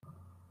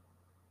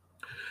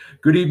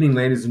Good evening,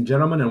 ladies and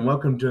gentlemen, and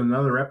welcome to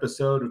another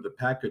episode of The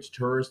Package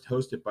Tourist,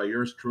 hosted by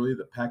yours truly,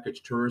 The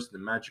Package Tourist, the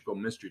magical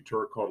mystery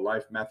tour called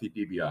Life, Matthew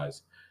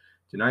DiBiase.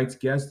 Tonight's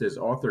guest is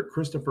author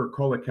Christopher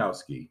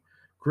Kolakowski.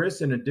 Chris,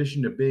 in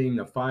addition to being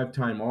a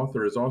five-time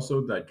author, is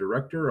also the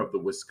director of the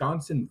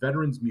Wisconsin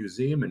Veterans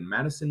Museum in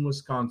Madison,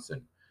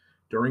 Wisconsin.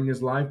 During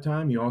his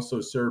lifetime, he also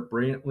served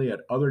brilliantly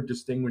at other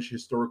distinguished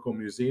historical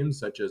museums,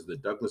 such as the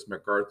Douglas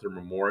MacArthur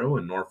Memorial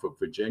in Norfolk,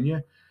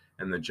 Virginia,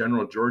 and the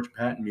General George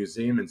Patton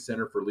Museum and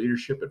Center for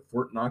Leadership at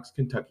Fort Knox,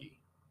 Kentucky.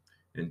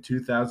 In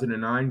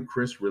 2009,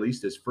 Chris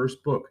released his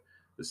first book,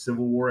 The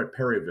Civil War at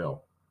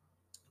Perryville.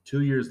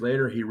 2 years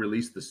later, he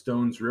released the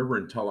Stones River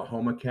and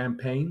Tullahoma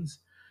Campaigns.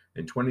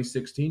 In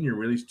 2016, he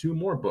released two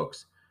more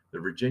books, The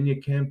Virginia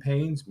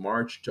Campaigns,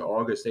 March to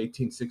August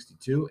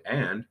 1862,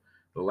 and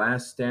The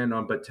Last Stand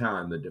on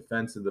Bataan, The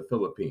Defense of the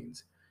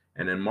Philippines.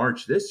 And in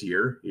March this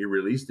year, he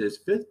released his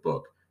fifth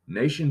book,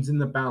 Nations in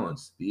the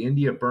Balance, the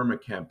India-Burma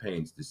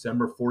Campaigns,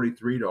 December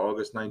 43 to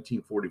August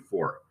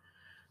 1944.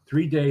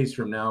 3 days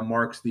from now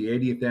marks the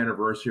 80th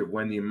anniversary of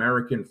when the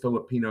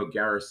American-Filipino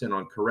garrison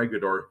on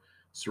Corregidor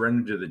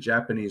surrendered to the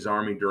Japanese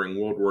Army during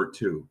World War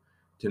II.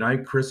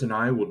 Tonight, Chris and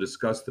I will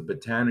discuss the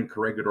Bataan and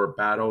Corregidor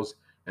battles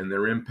and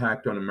their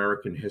impact on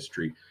American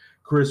history.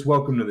 Chris,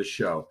 welcome to the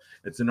show.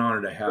 It's an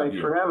honor to have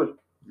you.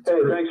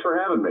 Thanks for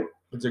having me.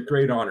 It's a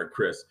great honor,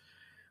 Chris.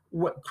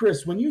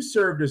 Chris, when you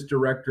served as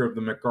director of the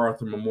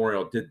MacArthur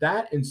Memorial, did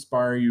that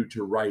inspire you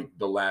to write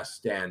The Last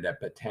Stand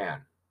at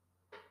Bataan?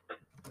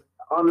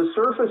 On the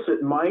surface,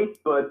 it might,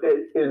 but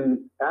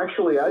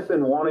actually, I've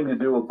been wanting to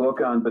do a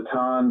book on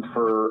Bataan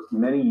for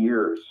many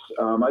years.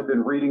 I've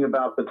been reading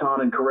about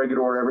Bataan and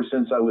Corregidor ever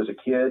since I was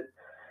a kid,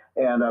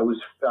 and I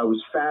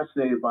was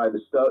fascinated by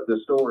the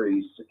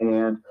stories.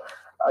 And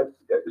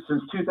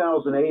since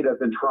 2008, I've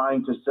been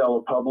trying to sell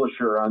a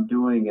publisher on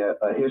doing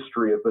a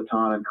history of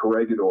Bataan and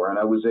Corregidor, and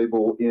I was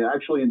able,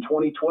 actually in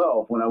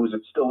 2012, when I was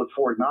still at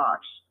Fort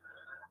Knox,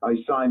 I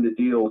signed a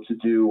deal to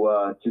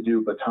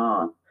do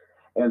Bataan.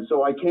 And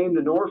so I came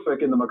to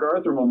Norfolk in the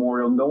MacArthur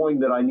Memorial, knowing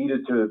that I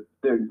needed to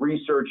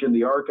research in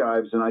the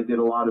archives, and I did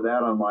a lot of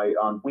that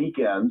on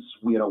weekends,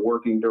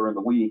 working during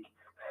the week,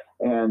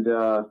 and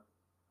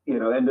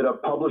ended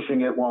up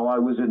publishing it while I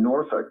was in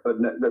Norfolk, but.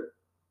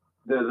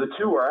 The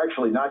two are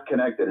actually not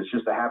connected. It's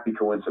just a happy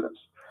coincidence.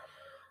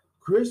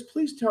 Chris,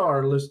 please tell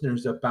our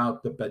listeners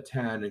about the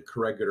Bataan and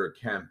Corregidor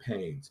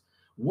campaigns.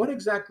 What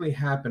exactly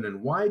happened,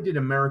 and why did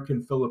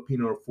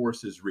American-Filipino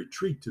forces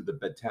retreat to the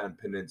Bataan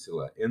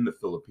Peninsula in the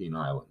Philippine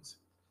Islands?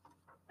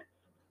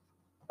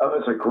 Oh,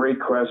 that's a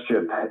great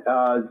question.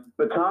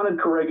 Bataan and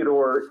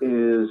Corregidor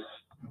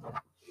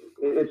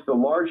it's the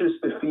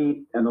largest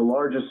defeat and the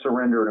largest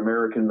surrender in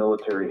American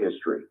military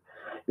history.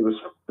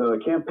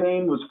 The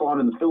campaign was fought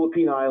in the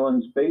Philippine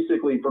Islands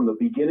basically from the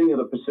beginning of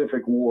the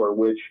Pacific War,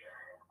 which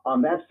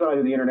on that side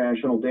of the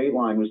international date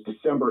line was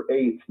December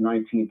 8th,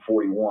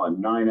 1941,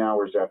 9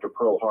 hours after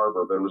Pearl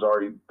Harbor, but it was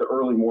already the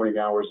early morning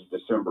hours of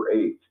December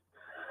 8th.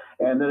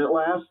 And then it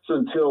lasts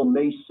until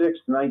May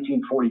 6th,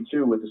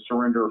 1942, with the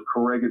surrender of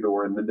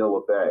Corregidor in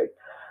Manila Bay.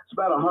 It's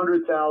about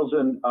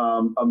 100,000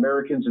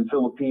 Americans and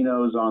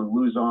Filipinos on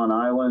Luzon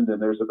Island,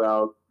 and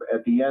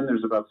at the end,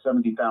 there's about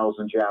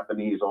 70,000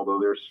 Japanese, although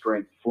their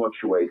strength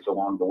fluctuates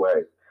along the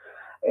way.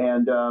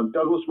 And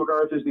Douglas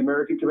MacArthur is the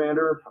American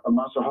commander.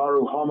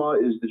 Masaharu Hama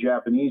is the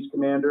Japanese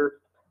commander.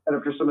 And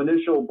after some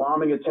initial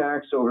bombing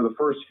attacks over the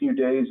first few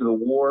days of the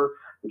war,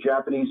 the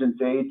Japanese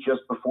invade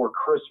just before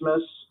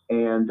Christmas.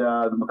 And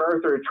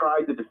MacArthur had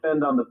tried to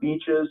defend on the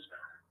beaches.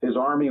 His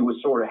army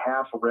was sort of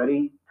half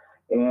ready.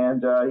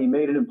 And he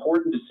made an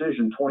important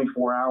decision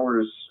 24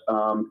 hours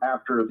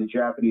after the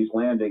Japanese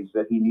landings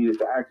that he needed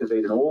to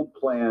activate an old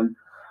plan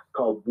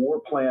called War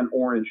Plan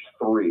Orange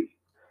 3.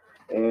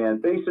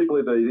 And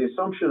basically the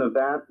assumption of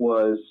that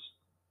was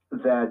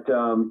that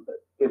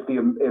if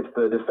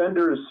the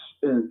defenders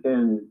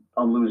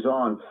on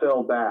Luzon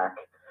fell back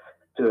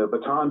to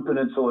Bataan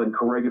Peninsula and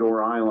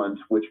Corregidor Island,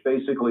 which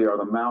basically are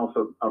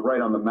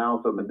right on the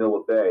mouth of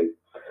Manila Bay,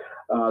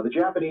 the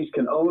Japanese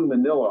can own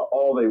Manila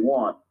all they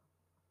want.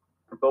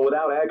 But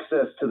without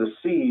access to the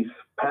sea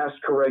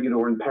past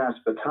Corregidor and past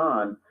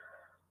Bataan,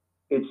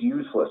 it's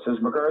useless.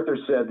 As MacArthur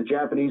said, the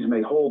Japanese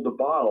may hold the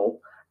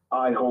bottle,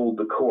 I hold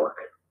the cork.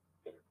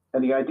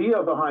 And the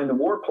idea behind the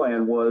war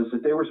plan was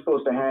that they were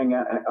supposed to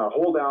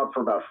hold out for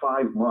about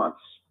 5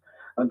 months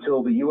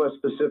until the U.S.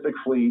 Pacific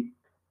Fleet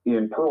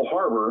in Pearl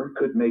Harbor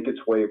could make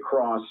its way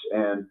across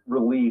and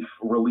relieve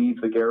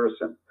the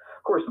garrison.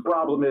 Of course, the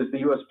problem is the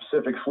U.S.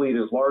 Pacific Fleet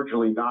is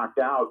largely knocked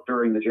out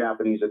during the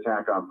Japanese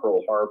attack on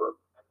Pearl Harbor.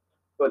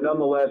 But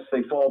nonetheless,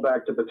 they fall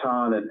back to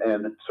Bataan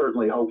and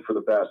certainly hope for the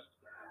best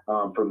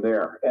from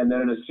there. And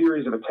then in a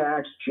series of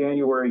attacks,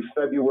 January,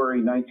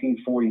 February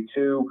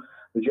 1942,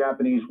 the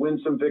Japanese win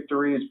some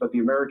victories, but the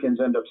Americans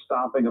end up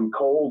stopping them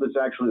cold. It's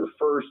actually the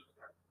first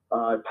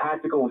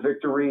tactical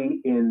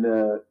victory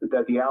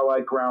that the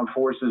Allied ground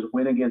forces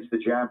win against the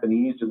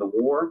Japanese in the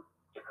war.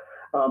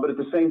 But at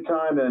the same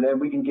time,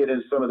 and we can get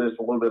into some of this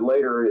a little bit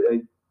later,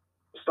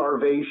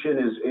 Starvation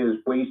is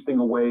wasting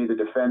away the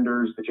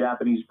defenders. The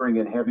Japanese bring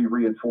in heavy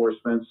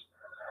reinforcements.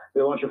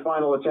 They launch a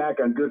final attack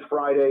on Good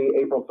Friday,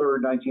 April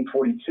 3rd,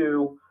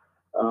 1942.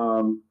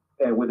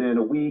 And within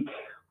a week,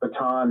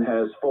 Bataan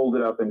has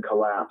folded up and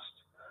collapsed.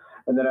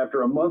 And then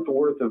after a month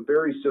worth of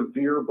very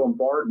severe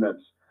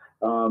bombardments,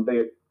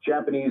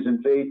 Japanese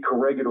invade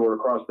Corregidor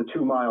across the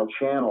 2-mile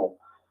channel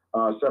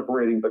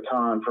separating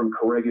Bataan from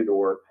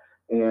Corregidor,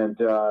 and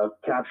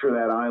capture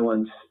that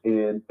island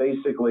in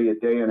basically a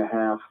day and a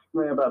half,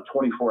 about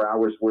 24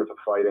 hours worth of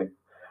fighting.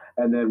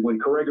 And then when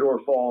Corregidor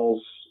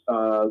falls,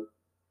 the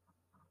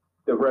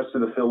rest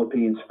of the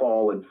Philippines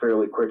fall in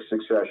fairly quick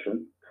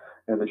succession,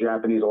 and the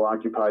Japanese will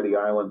occupy the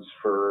islands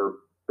for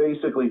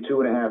basically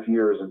 2.5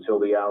 years until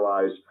the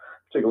Allies,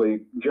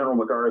 particularly General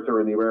MacArthur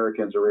and the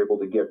Americans, are able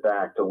to get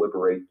back to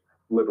liberate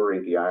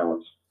the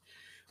islands.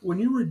 When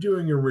you were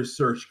doing your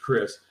research,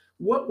 Chris,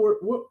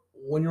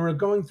 when you were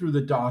going through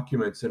the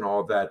documents and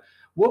all that,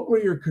 what were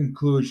your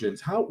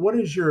conclusions? What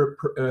is your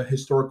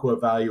historical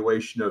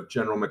evaluation of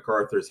General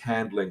MacArthur's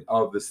handling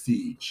of the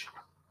siege?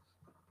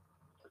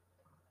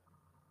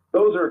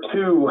 Those are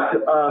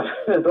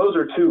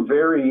two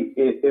very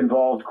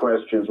involved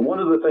questions. One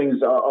of the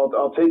things,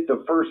 I'll take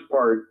the first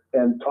part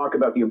and talk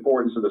about the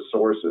importance of the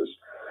sources,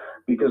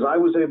 because I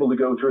was able to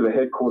go through the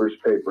headquarters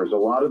papers, a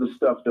lot of the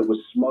stuff that was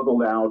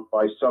smuggled out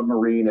by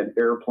submarine and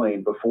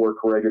airplane before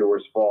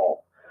Corregidor's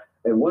fall.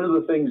 And one of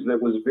the things that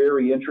was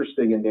very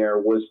interesting in there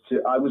was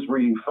I was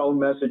reading phone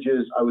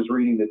messages, I was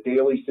reading the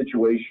daily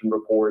situation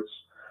reports.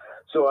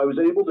 So I was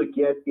able to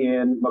get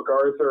in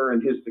MacArthur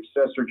and his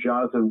successor,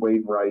 Jonathan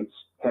Wainwright's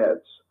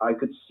heads. I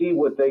could see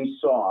what they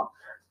saw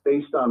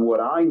based on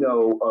what I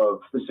know of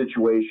the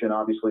situation,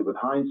 obviously with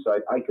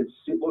hindsight. I could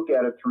look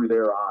at it through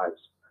their eyes.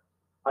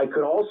 I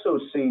could also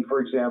see, for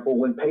example,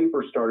 when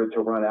paper started to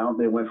run out,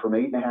 they went from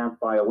 8.5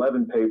 by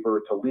 11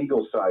 paper to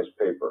legal size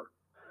paper.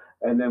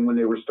 And then when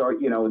they were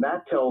and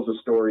that tells a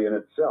story in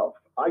itself.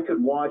 I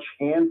could watch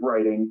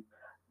handwriting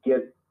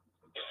get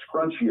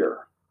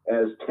scrunchier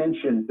as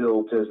tension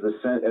built as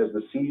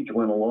the siege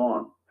went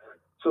along.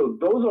 So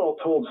those all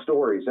told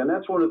stories, and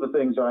that's one of the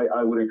things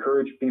I would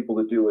encourage people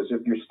to do is,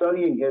 if you're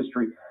studying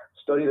history,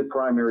 study the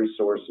primary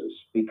sources,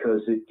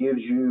 because it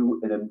gives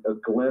you a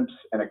glimpse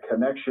and a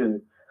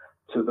connection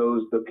to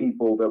the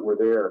people that were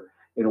there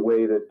in a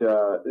way that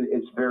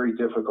it's very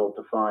difficult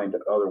to find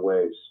other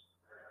ways.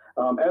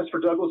 As for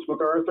Douglas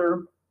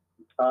MacArthur,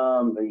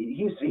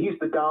 he's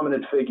the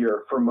dominant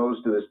figure for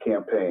most of this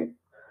campaign.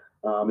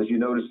 As you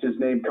noticed, his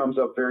name comes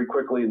up very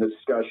quickly in the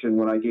discussion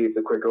when I gave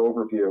the quick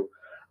overview.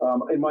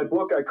 In my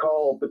book, I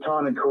call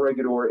Bataan and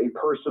Corregidor a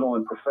personal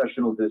and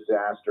professional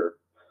disaster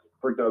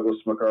for Douglas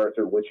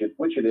MacArthur, which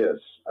it is.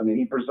 I mean,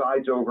 he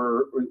presides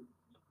over,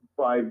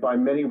 by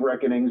many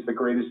reckonings, the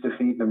greatest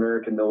defeat in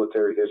American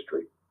military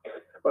history.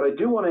 But I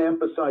do want to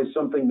emphasize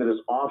something that is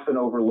often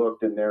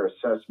overlooked in their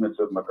assessments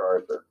of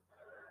MacArthur,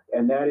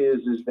 and that is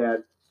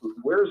that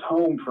where's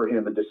home for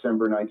him in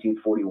December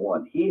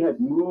 1941? He had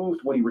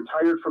moved, when he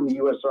retired from the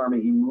U.S. Army,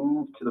 he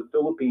moved to the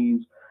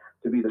Philippines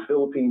to be the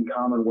Philippine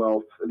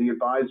Commonwealth,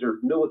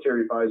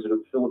 military advisor to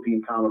the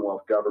Philippine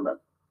Commonwealth government.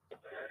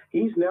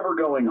 He's never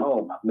going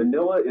home.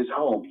 Manila is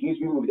home. He's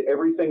moved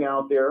everything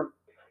out there.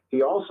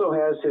 He also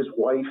has his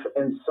wife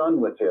and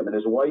son with him, and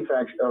his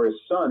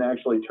son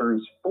actually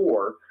turns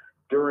 4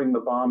 during the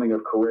bombing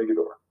of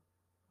Corregidor.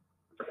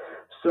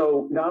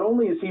 So not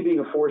only is he being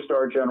a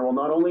 4-star general,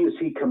 not only is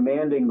he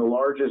commanding the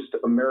largest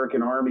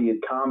American army in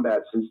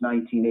combat since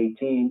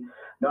 1918,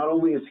 not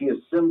only is he a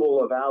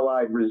symbol of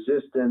Allied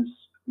resistance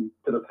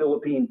to the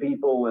Philippine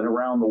people and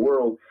around the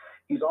world,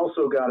 he's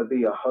also got to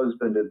be a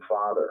husband and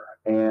father.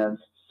 And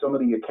some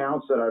of the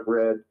accounts that I've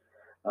read,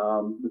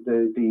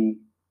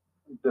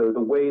 the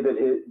way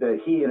that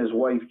he and his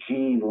wife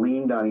Jean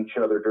leaned on each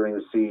other during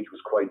the siege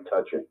was quite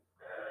touching.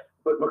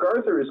 But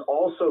MacArthur is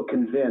also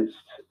convinced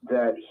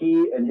that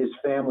he and his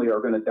family are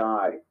going to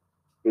die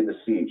in the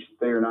siege.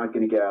 They are not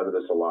going to get out of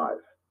this alive.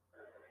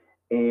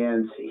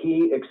 And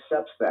he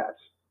accepts that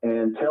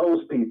and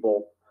tells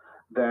people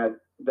that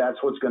that's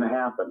what's going to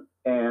happen.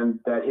 And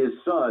that his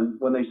son,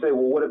 when they say,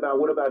 well, what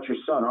about your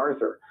son,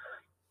 Arthur?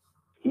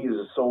 He is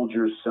a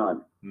soldier's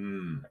son.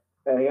 Mm.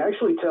 And he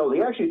actually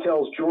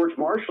tells George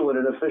Marshall in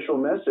an official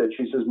message,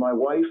 he says, my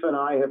wife and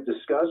I have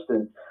discussed,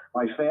 and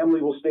my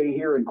family will stay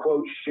here and,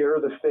 quote, share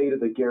the fate of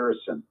the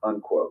garrison,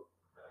 unquote.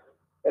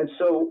 And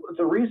so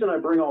the reason I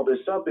bring all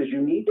this up is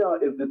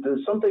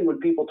there's something when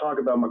people talk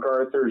about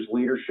MacArthur's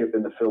leadership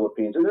in the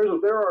Philippines, and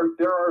there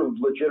are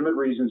legitimate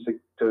reasons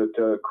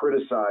to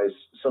criticize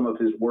some of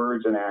his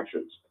words and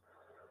actions.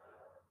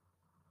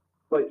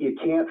 But you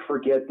can't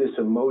forget this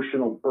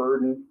emotional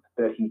burden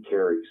that he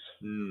carries.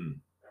 Mm.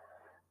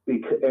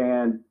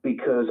 And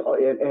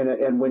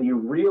when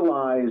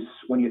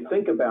you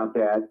think about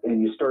that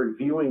and you start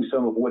viewing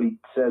some of what he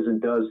says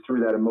and does through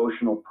that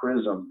emotional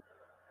prism,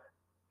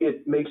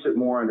 it makes it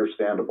more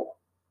understandable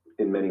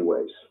in many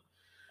ways.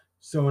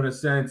 So in a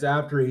sense,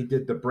 after he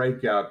did the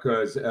breakout,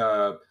 because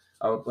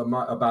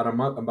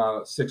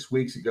about 6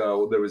 weeks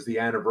ago, there was the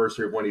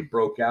anniversary of when he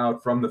broke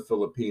out from the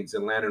Philippines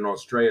and landed in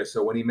Australia.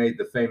 So when he made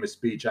the famous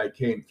speech, "I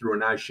came through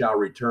and I shall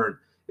return,"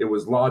 it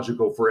was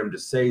logical for him to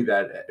say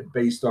that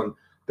based on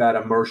that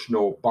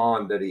emotional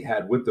bond that he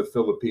had with the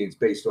Philippines,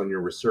 based on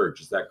your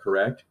research. Is that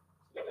correct?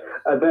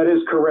 That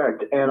is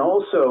correct. And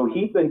also,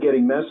 he's been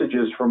getting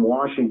messages from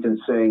Washington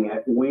saying,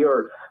 we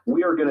are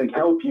going to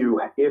help you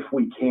if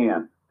we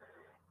can.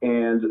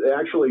 And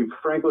actually,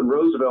 Franklin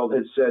Roosevelt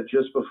had said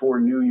just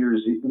before New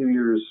Year's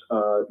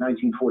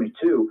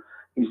 1942,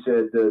 he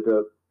said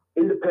the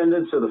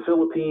independence of the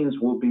Philippines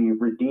will be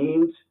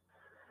redeemed.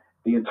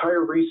 The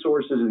entire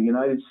resources of the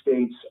United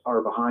States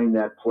are behind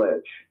that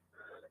pledge.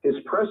 His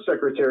press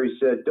secretary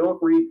said,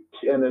 "Don't read,"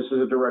 and this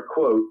is a direct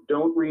quote,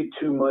 "don't read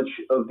too much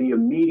of the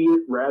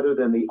immediate rather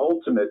than the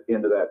ultimate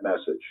into that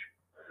message."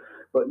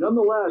 But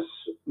nonetheless,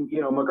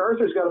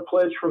 MacArthur's got a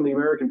pledge from the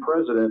American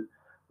president,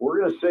 we're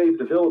going to save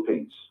the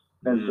Philippines.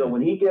 And so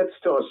when he gets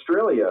to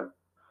Australia,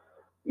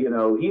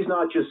 he's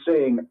not just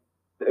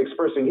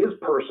expressing his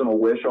personal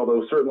wish,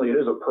 although certainly it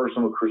is a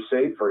personal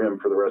crusade for him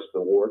for the rest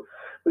of the war,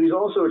 but he's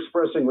also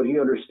expressing what he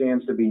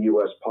understands to be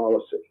U.S.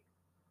 policy.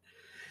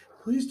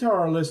 Please tell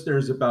our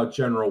listeners about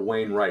General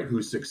Wainwright,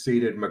 who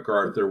succeeded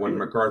MacArthur when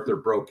MacArthur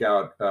broke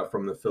out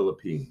from the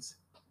Philippines.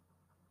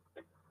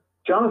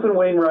 Jonathan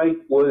Wainwright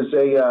was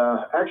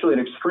actually an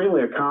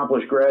extremely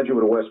accomplished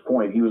graduate of West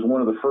Point. He was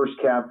the first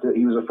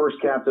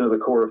captain of the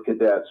Corps of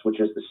Cadets, which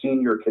is the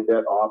senior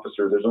cadet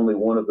officer. There's only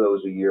one of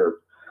those a year.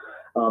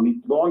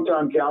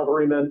 Longtime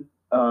cavalryman,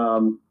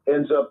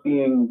 ends up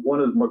being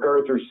one of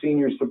MacArthur's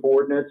senior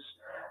subordinates.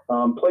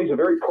 Plays a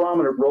very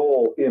prominent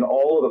role in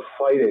all of the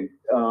fighting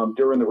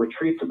during the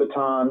retreat to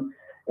Bataan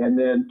and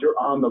then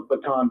on the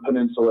Bataan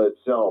Peninsula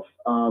itself.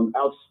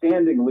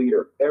 Outstanding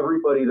leader.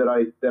 Everybody that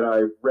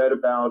I read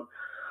about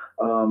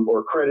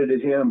or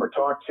credited him or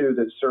talked to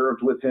that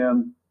served with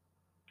him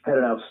had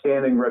an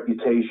outstanding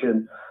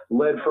reputation,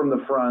 led from the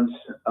front,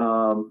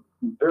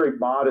 very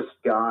modest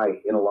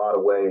guy in a lot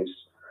of ways.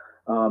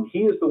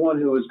 He is the one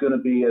who is going to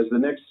be, as the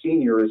next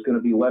senior, is going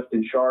to be left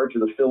in charge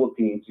of the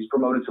Philippines. He's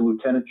promoted to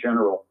lieutenant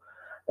general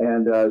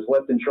and is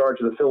left in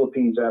charge of the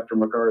Philippines after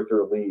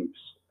MacArthur leaves.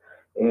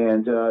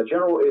 And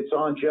it's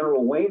on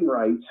General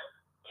Wainwright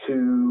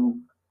to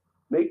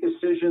make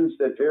decisions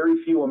that very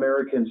few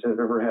Americans have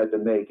ever had to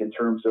make in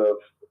terms of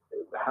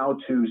how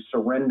to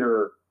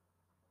surrender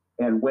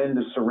and when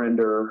to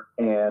surrender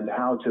and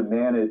how to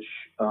manage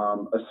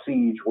a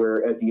siege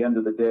where at the end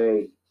of the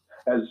day,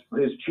 as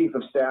his chief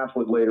of staff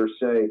would later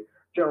say,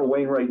 General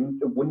Wainwright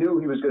knew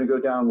he was going to go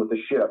down with the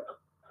ship.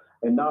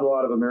 And not a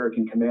lot of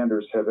American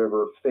commanders have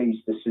ever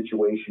faced a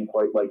situation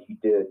quite like he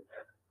did.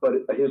 But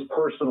his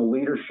personal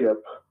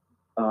leadership,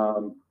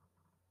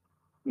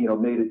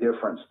 made a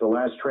difference. The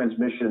last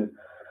transmission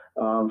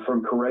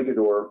from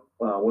Corregidor,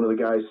 one of the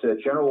guys said,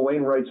 "General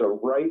Wainwright's a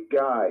right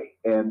guy,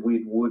 and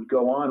we would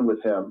go on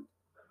with him."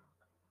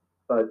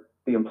 But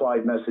the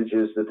implied message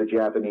is that the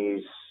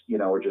Japanese,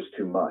 are just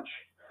too much.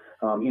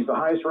 He's the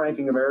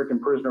highest-ranking American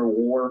prisoner of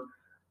war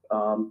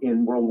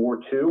in World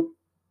War II.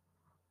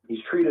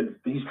 He's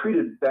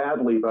treated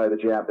badly by the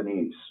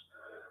Japanese,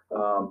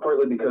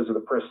 partly because of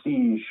the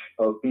prestige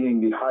of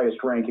being the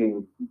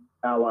highest-ranking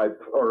Allied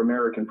or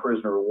American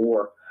prisoner of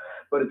war.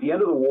 But at the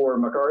end of the war,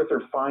 MacArthur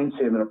finds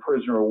him in a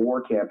prisoner of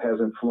war camp, has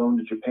him flown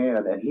to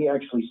Japan, and he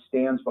actually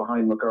stands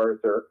behind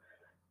MacArthur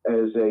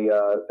as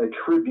a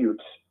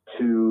tribute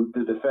to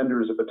the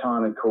defenders of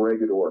Bataan and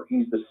Corregidor.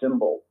 He's the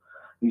symbol.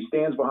 He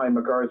stands behind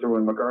MacArthur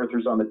when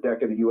MacArthur's on the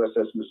deck of the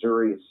USS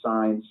Missouri and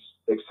signs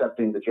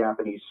accepting the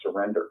Japanese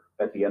surrender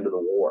at the end of the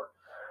war.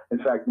 In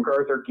fact,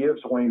 MacArthur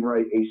gives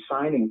Wainwright a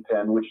signing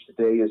pen, which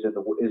today is in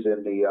the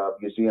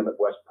museum at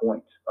West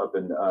Point up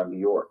in New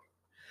York.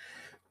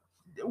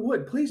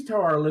 Please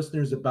tell our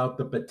listeners about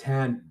the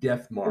Bataan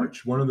Death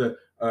March, one of the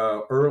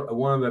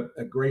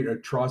great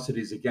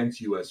atrocities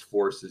against U.S.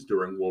 forces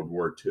during World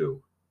War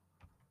II.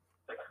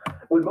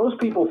 When most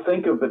people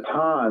think of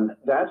Bataan,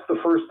 that's the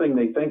first thing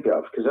they think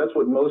of, because that's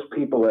what most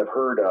people have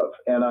heard of.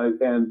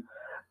 And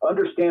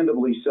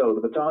understandably so.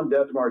 The Bataan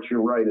Death March,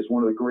 you're right, is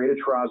one of the great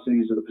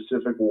atrocities of the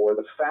Pacific War.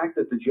 The fact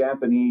that the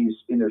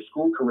Japanese in their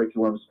school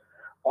curriculums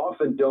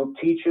often don't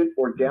teach it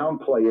or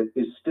downplay it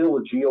is still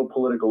a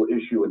geopolitical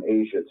issue in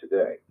Asia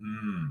today.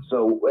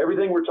 So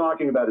everything we're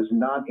talking about is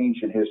not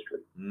ancient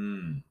history.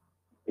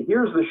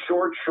 Here's the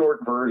short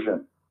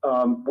version.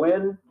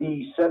 When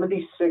the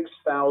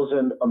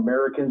 76,000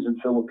 Americans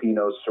and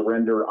Filipinos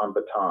surrender on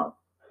Bataan,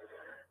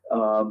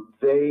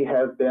 they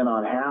have been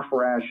on half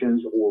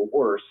rations or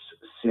worse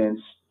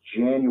since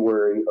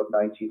January of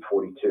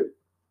 1942.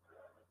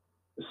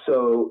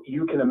 So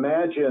you can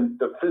imagine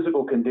the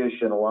physical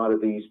condition a lot of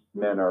these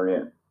men are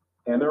in.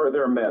 And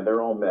they're men,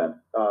 they're all men.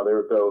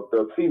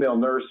 The female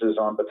nurses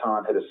on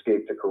Bataan had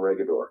escaped to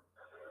Corregidor.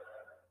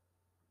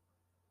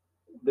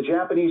 The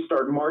Japanese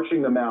start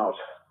marching them out.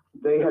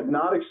 They had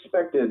not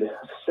expected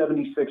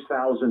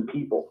 76,000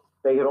 people.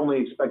 They had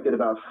only expected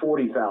about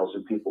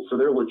 40,000 people. So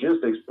their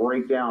logistics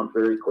break down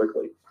very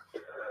quickly.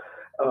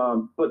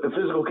 But the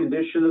physical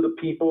condition of the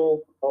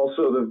people,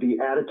 also the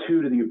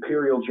attitude of the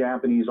Imperial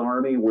Japanese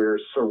Army, where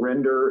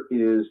surrender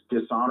is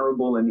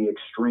dishonorable in the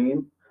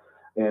extreme.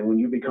 And when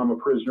you become a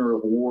prisoner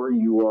of war,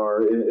 you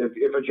are,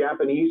 if a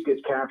Japanese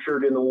gets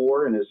captured in the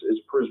war and is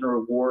prisoner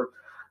of war,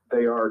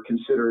 they are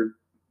considered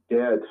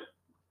dead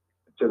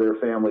to their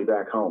family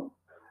back home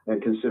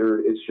and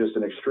considered it's just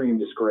an extreme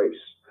disgrace.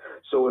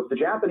 So if the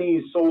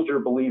Japanese soldier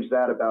believes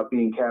that about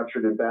being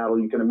captured in battle,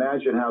 you can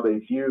imagine how they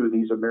view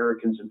these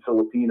Americans and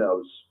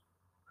Filipinos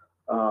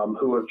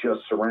who have just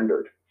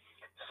surrendered.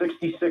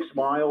 66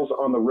 miles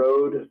on the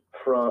road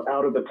from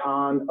out of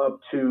Bataan up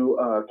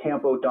to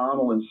Camp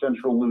O'Donnell in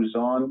central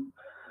Luzon.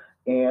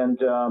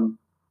 And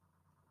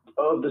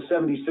of the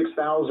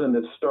 76,000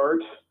 that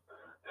start,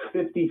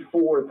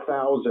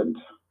 54,000,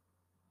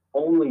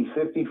 only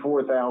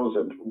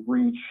 54,000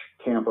 reach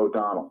Camp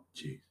O'Donnell.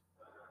 Jeez.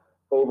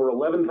 Over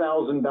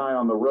 11,000 die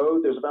on the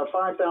road. There's about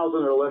 5,000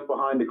 that are left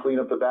behind to clean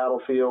up the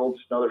battlefields,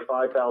 another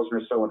 5,000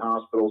 or so in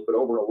hospitals, but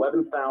over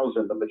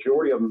 11,000, the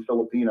majority of them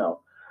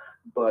Filipino,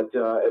 but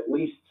at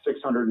least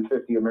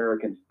 650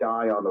 Americans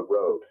die on the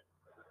road.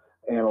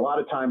 And a lot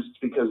of times it's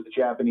because the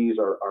Japanese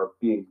are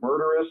being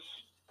murderous.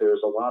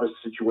 There's a lot of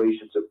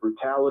situations of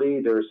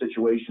brutality. There are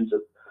situations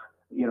of,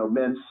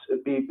 men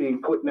being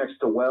put next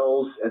to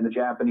wells and the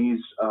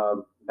Japanese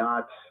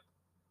not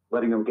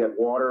letting them get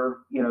water,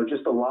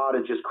 just a lot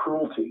of just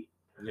cruelty.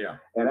 Yeah.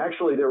 And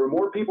actually, there were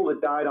more people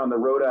that died on the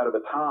road out of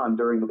Bataan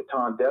during the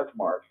Bataan Death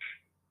March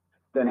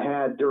than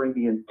had during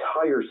the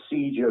entire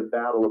siege of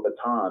Battle of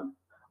Bataan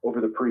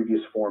over the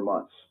previous 4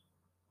 months.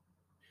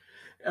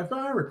 If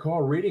I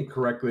recall reading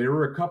correctly, there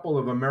were a couple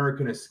of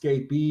American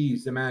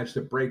escapees that managed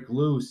to break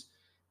loose,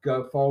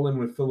 fall in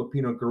with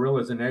Filipino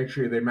guerrillas, and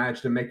actually they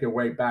managed to make their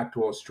way back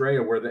to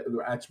Australia, where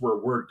that's where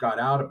word got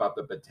out about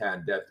the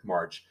Bataan Death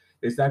March.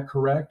 Is that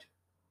correct?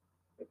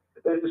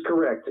 That is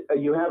correct.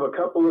 You have a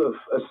couple of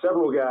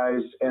several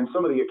guys, and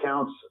some of the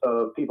accounts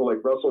of people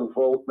like Russell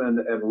Volkman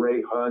and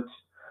Ray Hunt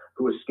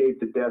who escaped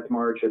the Death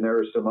March, and there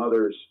are some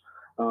others,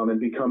 and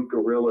become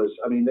guerrillas.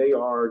 I mean, they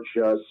are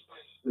just,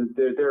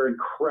 they're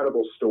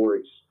incredible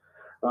stories.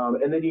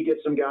 And then you get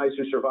some guys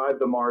who survived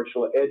the march.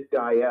 Ed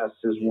Diaz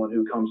is one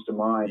who comes to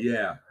mind.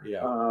 Yeah.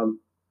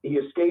 He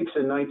escapes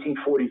in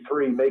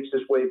 1943, makes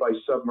his way by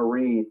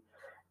submarine,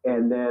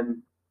 and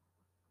then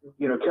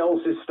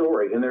tells his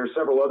story. And there are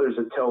several others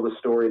that tell the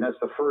story, and that's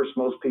the first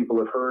most people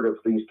have heard of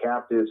these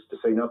captives, to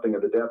say nothing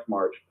of the Death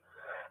March.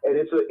 And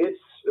it's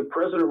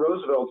President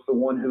Roosevelt's the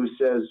one who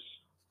says,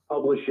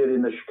 publish it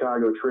in the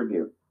Chicago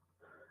Tribune,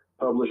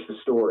 publish the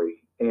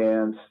story.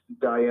 And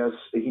Diaz,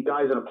 he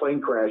dies in a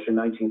plane crash in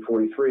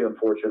 1943,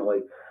 unfortunately,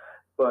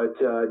 but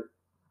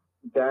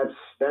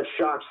that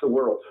shocks the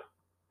world.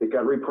 It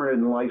got reprinted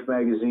in Life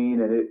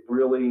magazine, and it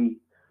really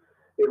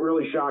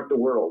shocked the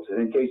world.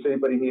 And in case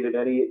anybody needed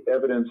any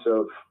evidence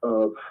of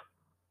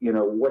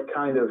what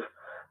kind of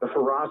the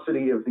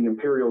ferocity of the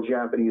Imperial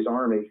Japanese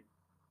Army,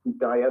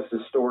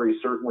 Diaz's story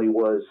certainly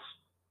was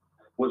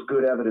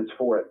good evidence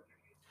for it.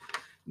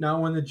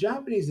 Now, when the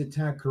Japanese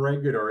attacked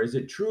Corregidor, is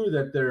it true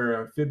that their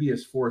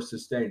amphibious force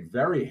sustained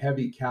very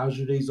heavy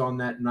casualties on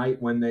that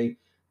night when they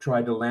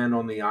tried to land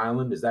on the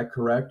island? Is that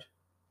correct?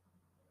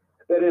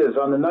 That is.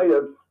 On the night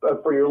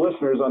of, for your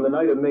listeners, on the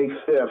night of May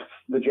 5th,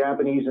 the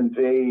Japanese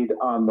invade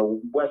on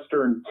the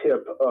western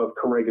tip of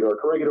Corregidor.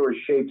 Corregidor is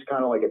shaped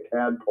kind of like a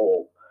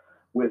tadpole,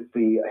 with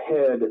the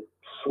head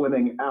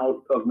swimming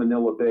out of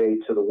Manila Bay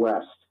to the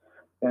west.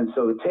 And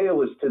so the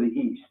tail is to the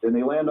east, and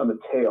they land on the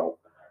tail.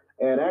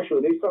 And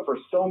actually, they suffer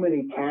so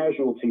many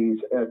casualties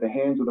at the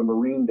hands of the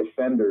Marine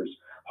defenders.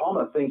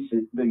 Hama thinks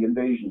that the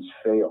invasion's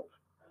failed.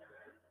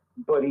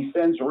 But he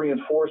sends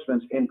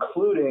reinforcements,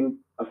 including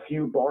a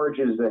few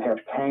barges that have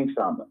tanks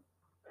on them.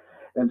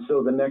 And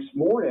so the next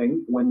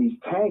morning, when these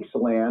tanks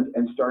land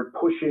and start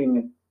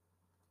pushing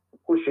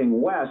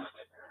west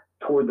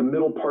toward the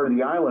middle part of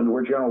the island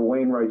where General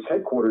Wainwright's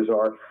headquarters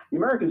are, the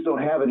Americans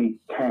don't have any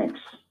tanks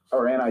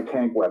or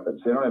anti-tank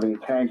weapons. They don't have any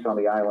tanks on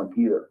the island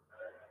either.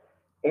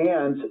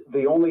 And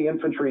the only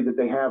infantry that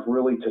they have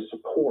really to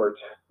support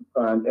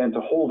and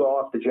to hold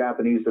off the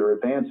Japanese that are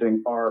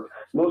advancing are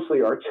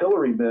mostly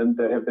artillerymen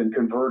that have been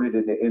converted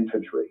into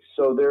infantry.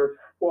 So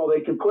while they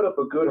can put up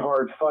a good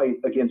hard fight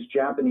against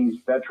Japanese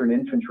veteran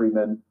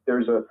infantrymen,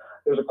 there's a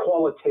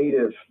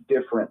qualitative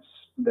difference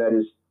that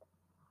is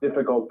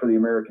difficult for the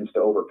Americans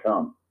to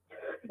overcome.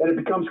 And it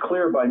becomes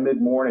clear by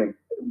mid-morning.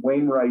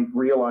 Wainwright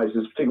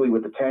realizes, particularly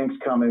with the tanks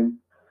coming,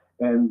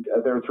 and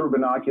they're through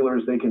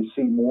binoculars, they can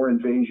see more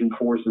invasion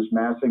forces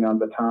massing on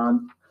Bataan.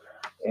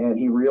 And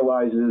he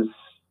realizes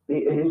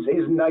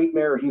his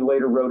nightmare, he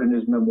later wrote in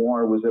his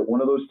memoir, was that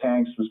one of those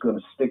tanks was going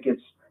to stick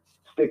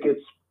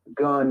its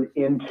gun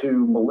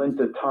into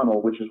Malinta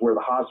Tunnel, which is where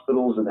the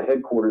hospitals and the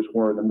headquarters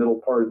were in the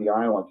middle part of the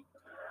island,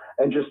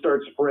 and just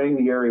start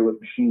spraying the area with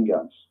machine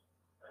guns.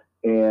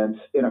 And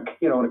in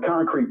a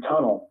concrete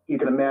tunnel, you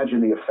can imagine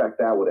the effect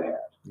that would have had.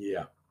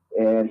 Yeah.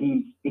 And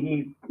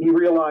he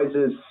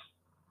realizes,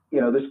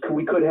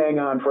 we could hang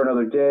on for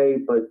another day,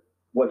 but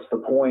what's the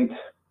point?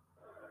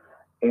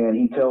 And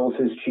he tells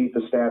his chief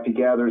of staff, he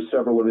gathers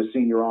several of his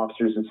senior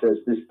officers and says,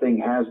 this thing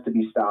has to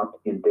be stopped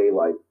in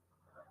daylight.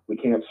 We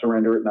can't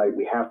surrender at night.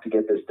 We have to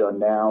get this done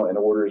now, and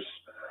orders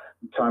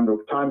time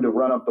to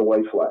run up the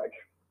white flag.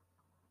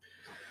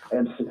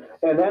 And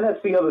then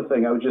that's the other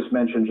thing I would just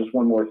mention, just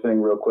one more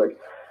thing real quick.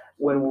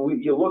 When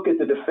you look at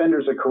the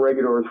defenders of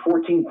Corregidor,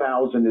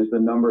 14,000 is the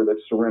number that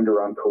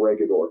surrender on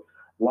Corregidor.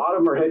 A lot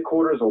of them are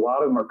headquarters, a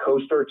lot of them are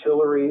coast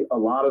artillery, a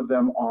lot of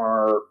them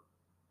are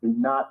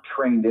not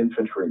trained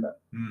infantrymen.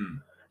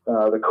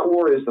 The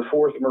Corps is the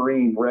 4th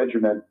Marine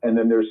Regiment, and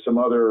then there's some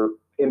other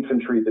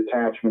infantry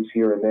detachments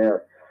here and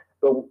there.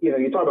 But,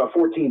 you talk about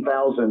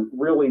 14,000,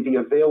 really the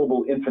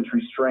available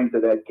infantry strength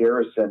of that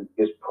garrison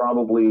is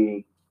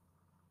probably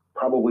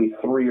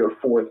 3,000 or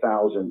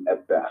 4,000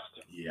 at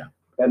best. Yeah.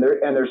 And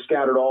they're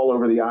scattered all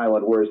over the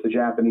island, whereas the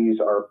Japanese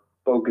are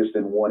focused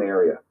in one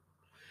area.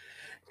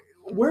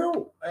 Where,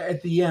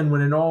 at the end,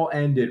 when it all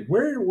ended,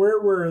 where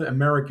were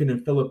American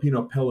and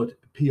Filipino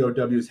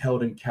POWs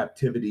held in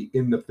captivity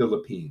in the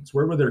Philippines?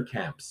 Where were their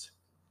camps?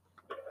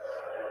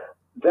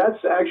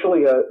 That's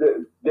actually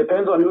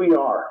depends on who you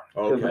are.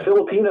 Because the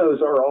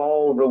Filipinos are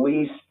all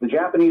released. The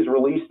Japanese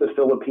released the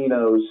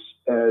Filipinos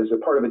as a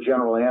part of a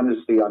general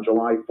amnesty on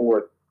July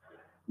 4th,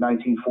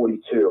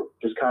 1942,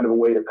 just kind of a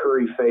way to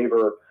curry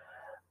favor.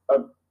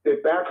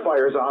 It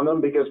backfires on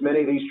them because many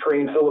of these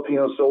trained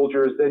Filipino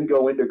soldiers then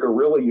go into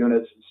guerrilla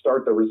units and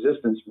start the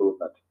resistance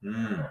movement.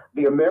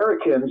 The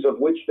Americans, of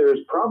which there's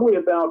probably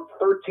about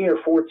 13 or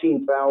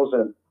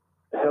 14,000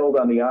 held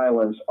on the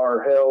islands,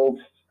 are held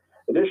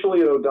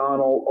initially at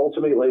O'Donnell,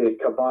 ultimately at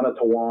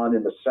Cabanatuan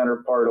in the center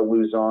part of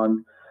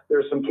Luzon.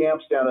 There's some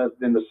camps down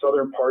in the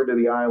southern part of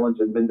the islands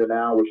in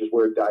Mindanao, which is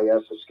where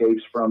Diaz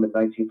escapes from in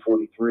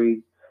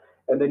 1943.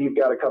 And then you've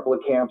got a couple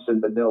of camps in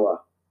Manila.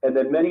 And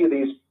then many of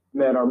these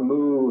men are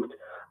moved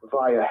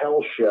via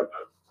hell ship,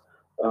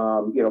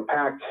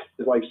 packed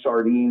like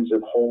sardines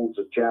in holds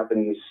of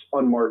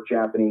unmarked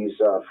Japanese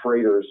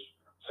freighters,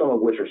 some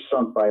of which are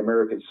sunk by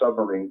American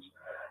submarines,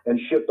 and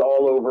shipped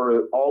all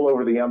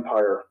over the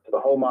empire, to the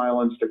home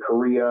islands, to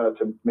Korea,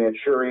 to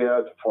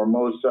Manchuria, to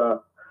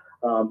Formosa,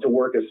 to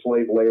work as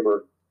slave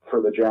labor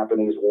for the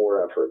Japanese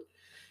war effort.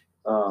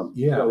 So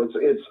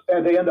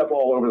and they end up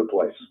all over the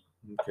place.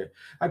 Okay,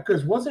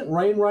 because wasn't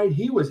Wainwright?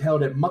 He was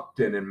held at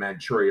Mukden in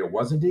Manchuria,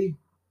 wasn't he?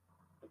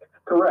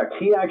 Correct.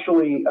 He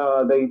actually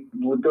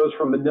goes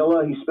from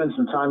Manila. He spends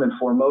some time in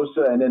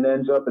Formosa and then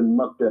ends up in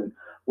Mukden,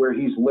 where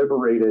he's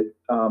liberated.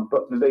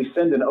 But they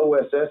send an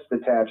OSS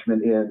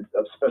detachment in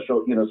of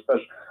special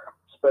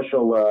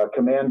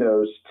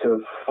commandos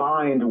to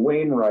find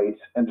Wainwright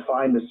and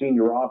find the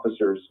senior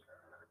officers.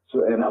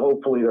 And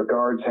hopefully their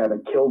guards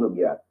haven't killed him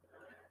yet.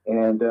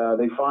 And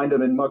they find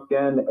him in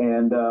Mukden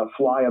and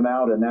fly him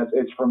out, and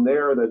it's from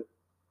there that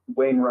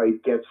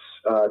Wainwright gets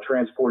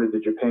transported to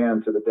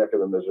Japan to the deck of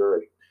the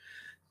Missouri.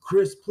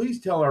 Chris, please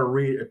tell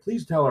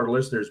our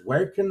listeners,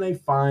 where can they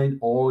find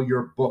all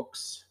your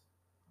books?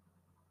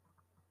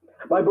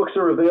 My books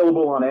are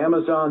available on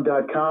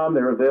Amazon.com.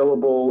 They're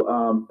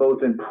available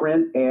both in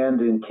print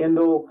and in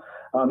Kindle.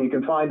 You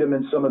can find them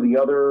in some of the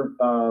others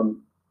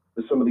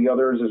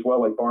as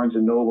well, like Barnes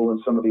and Noble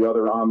and some of the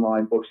other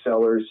online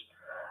booksellers.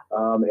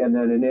 And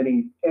then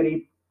in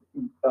any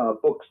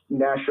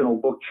national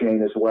book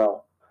chain as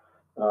well.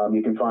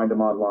 You can find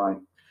them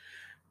online.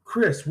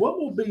 Chris, what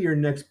will be your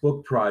next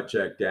book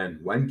project, and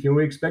when can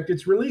we expect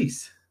its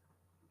release?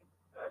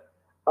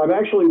 I'm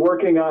actually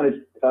working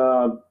on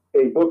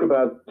a book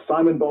about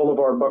Simon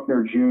Bolivar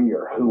Buckner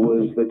Jr., who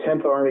was the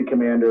 10th Army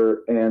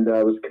commander and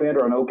was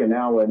commander on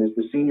Okinawa and is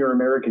the senior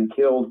American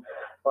killed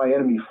by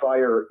enemy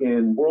fire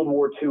in World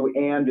War II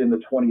and in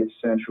the 20th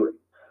century.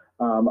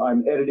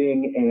 I'm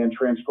editing and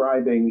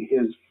transcribing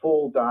his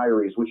full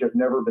diaries, which have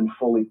never been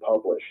fully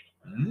published.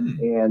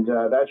 And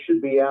that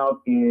should be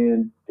out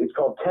it's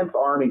called 10th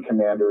Army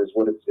Commander is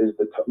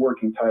the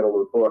working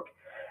title of the book.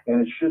 And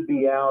it should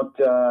be out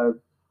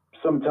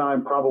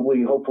sometime,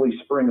 hopefully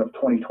spring of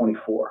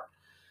 2024.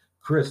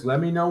 Chris, let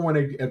me know when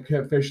it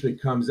officially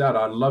comes out.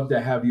 I'd love to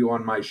have you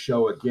on my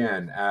show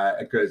again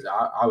because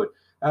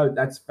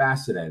that's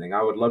fascinating.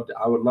 I would love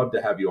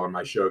to have you on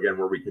my show again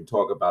where we could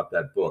talk about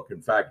that book.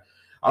 In fact,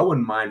 I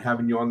wouldn't mind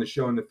having you on the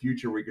show in the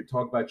future. We could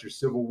talk about your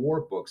Civil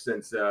War book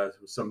since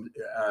some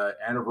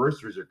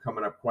anniversaries are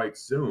coming up quite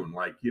soon,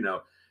 like,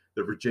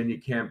 the Virginia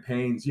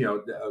campaigns,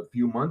 a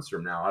few months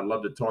from now. I'd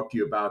love to talk to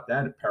you about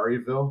that at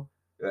Perryville,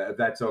 if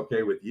that's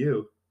okay with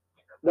you.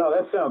 No,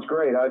 that sounds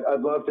great.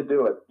 I'd love to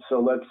do it. So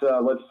let's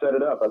set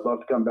it up. I'd love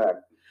to come back.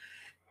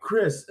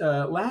 Chris,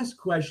 last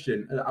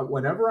question.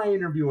 Whenever I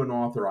interview an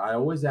author, I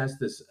always ask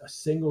this a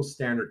single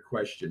standard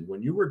question.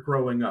 When you were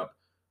growing up,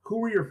 who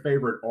were your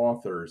favorite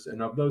authors?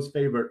 And of those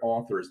favorite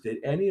authors, did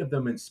any of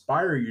them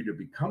inspire you to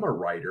become a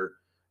writer,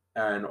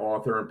 an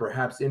author, and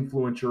perhaps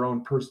influence your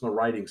own personal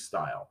writing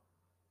style?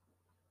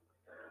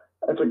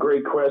 That's a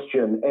great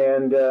question.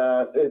 And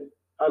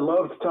I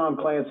loved Tom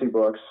Clancy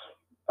books.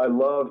 I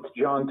loved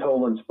John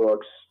Toland's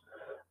books.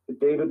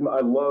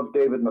 I love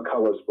David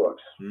McCullough's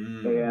books.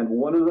 And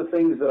one of the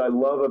things that I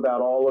love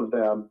about all of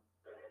them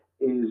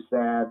is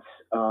that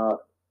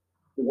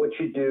what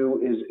you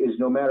do is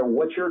no matter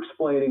what you're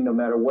explaining, no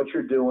matter what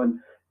you're doing,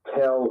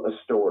 tell a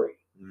story.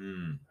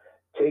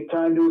 Take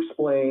time to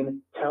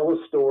explain, tell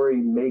a story,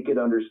 make it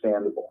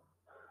understandable.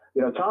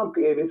 You know, Tom,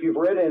 if you've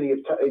read any of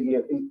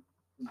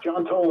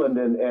John Toland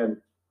and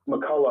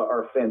McCullough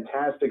are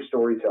fantastic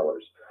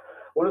storytellers.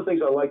 One of the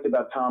things I liked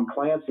about Tom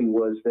Clancy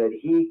was that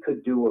he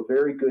could do a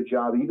very good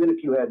job, even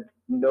if you had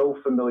no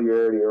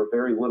familiarity or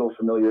very little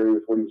familiarity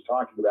with what he was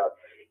talking about.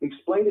 He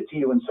explained it to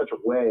you in such a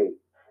way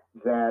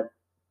that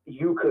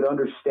you could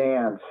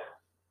understand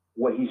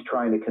what he's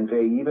trying to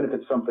convey, even if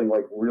it's something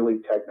like really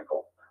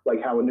technical, like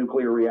how a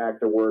nuclear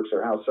reactor works,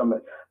 or how some,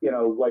 you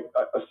know, like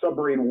a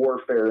submarine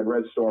warfare in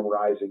Red Storm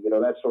Rising, you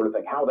know, that sort of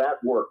thing, how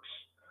that works.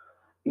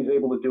 He's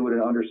able to do it in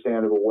an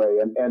understandable way.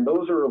 And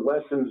those are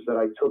lessons that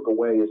I took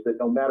away, is that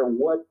no matter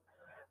what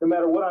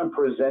I'm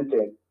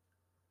presenting,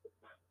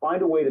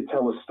 find a way to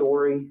tell a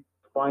story,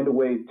 find a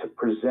way to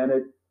present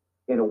it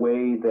in a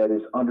way that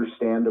is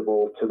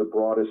understandable to the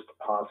broadest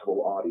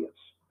possible audience.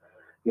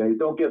 You know,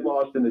 don't get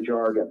lost in the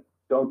jargon.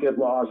 Don't get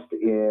lost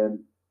in,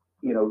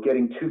 you know,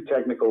 getting too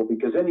technical,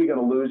 because then you're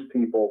going to lose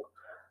people.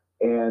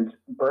 And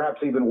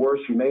perhaps even worse,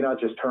 you may not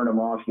just turn them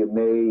off, you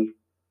may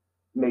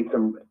make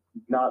them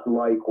not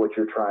like what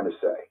you're trying to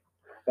say.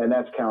 And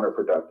that's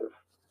counterproductive.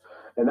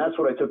 And that's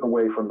what I took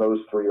away from those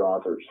three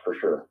authors, for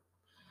sure.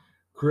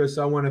 Chris,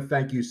 I want to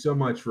thank you so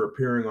much for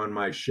appearing on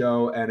my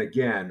show. And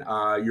again,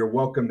 you're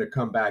welcome to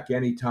come back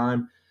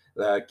anytime.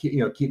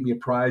 Keep me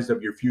apprised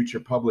of your future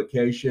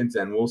publications,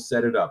 and we'll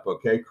set it up.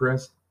 Okay,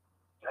 Chris?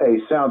 Hey,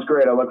 sounds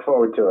great. I look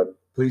forward to it.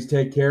 Please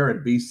take care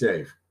and be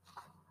safe.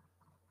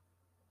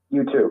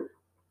 You too.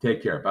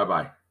 Take care.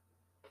 Bye-bye.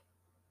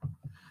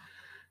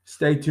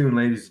 Stay tuned,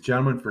 ladies and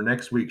gentlemen, for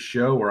next week's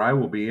show, where I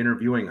will be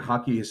interviewing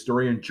hockey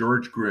historian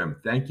George Grimm.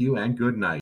 Thank you and good night.